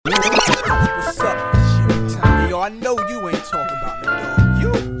I know you ain't talking about me, dog.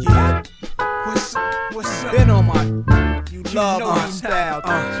 You? Yeah. What's up? Been on my. You love my style.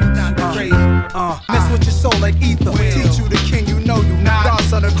 You not crazy. Mess with your soul like ether. Teach you the king, you know you not.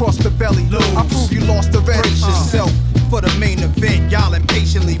 Godson across the belly. I prove you lost already. Brace yourself for the main event. Y'all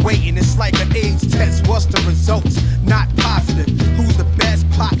impatiently waiting. It's like an AIDS test. What's the results? Not positive. Who's the best?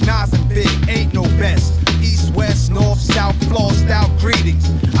 Pac, Nas, and Big. Ain't no best. East, west, north, south, flossed out greetings.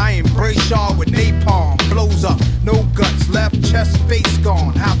 I embrace y'all with napalm. Blows up, no guts left, chest, face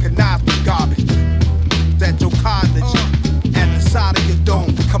gone. How can I be garbage? At your college, at the side of your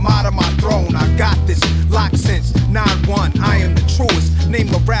dome. Come out of my throne, I got this locked since 9-1. I am the truest.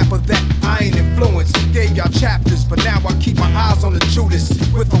 Name a rapper that I ain't influenced. Gave y'all chapters, but now I keep my eyes on the Judas.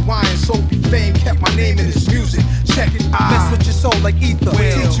 With Hawaiian Sophie fame, kept my name in his music. Check it, mess with your soul like ether.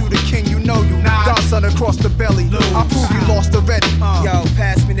 Teach you the king, you know you not. Godson across the belly. I prove you lost already. Yo,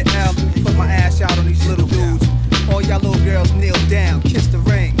 pass me the L, put my ass out on these little dudes. All y'all little girls kneel down, kiss the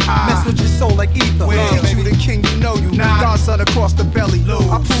ring. Mess with your soul like ether. Teach you the king, you know you not. Godson across the belly.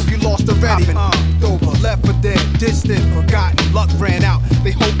 I prove you lost already. Over, left for dead, distant, forgotten. Luck ran out.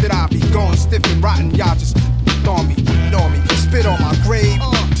 They hope that I'll be gone, stiff and rotten. Y'all just on me, ignore me. Spit on my grave,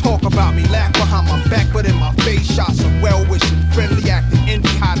 talk about me, laugh behind my back, but in my face, shots of well-wishing, friendly, acting, envy,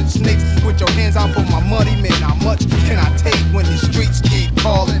 hiding snakes. With your hands out for my money, man, how much can I take when the streets keep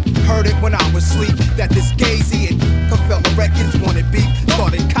calling? Heard it when I was asleep, that this Gazy and Capella Records wanted beef.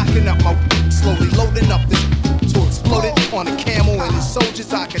 Started cocking up my slowly loading up this to explode it on a camel and his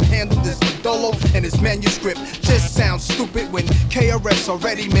soldiers. I can handle this Dolo and his manuscript. Just sounds stupid when KRS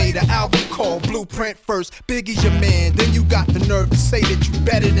already made an album called Blueprint. First, Biggie's your man, then you got the nerve to say that you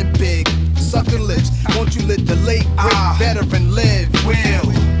better than Big. Sucking lips, won't you let the late great veteran live?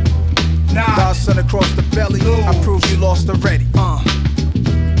 Will Godson across the belly. I prove you lost already.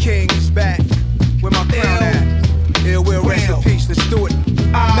 King is back, where my crown at? Ill will, rest in peace, let's do it.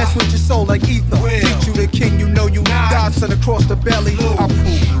 Mess with your soul like ether. Teach you the king, you know you not. Godson across the belly. I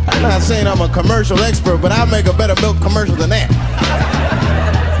prove. I'm not saying I'm a commercial expert, but I'll make a better milk commercial than that.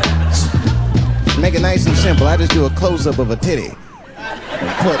 Make it nice and simple. I just do a close-up of a titty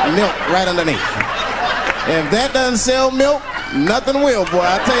and put milk right underneath. If that doesn't sell milk, nothing will, boy.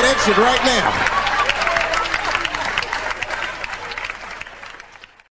 I'll tell you that shit right now.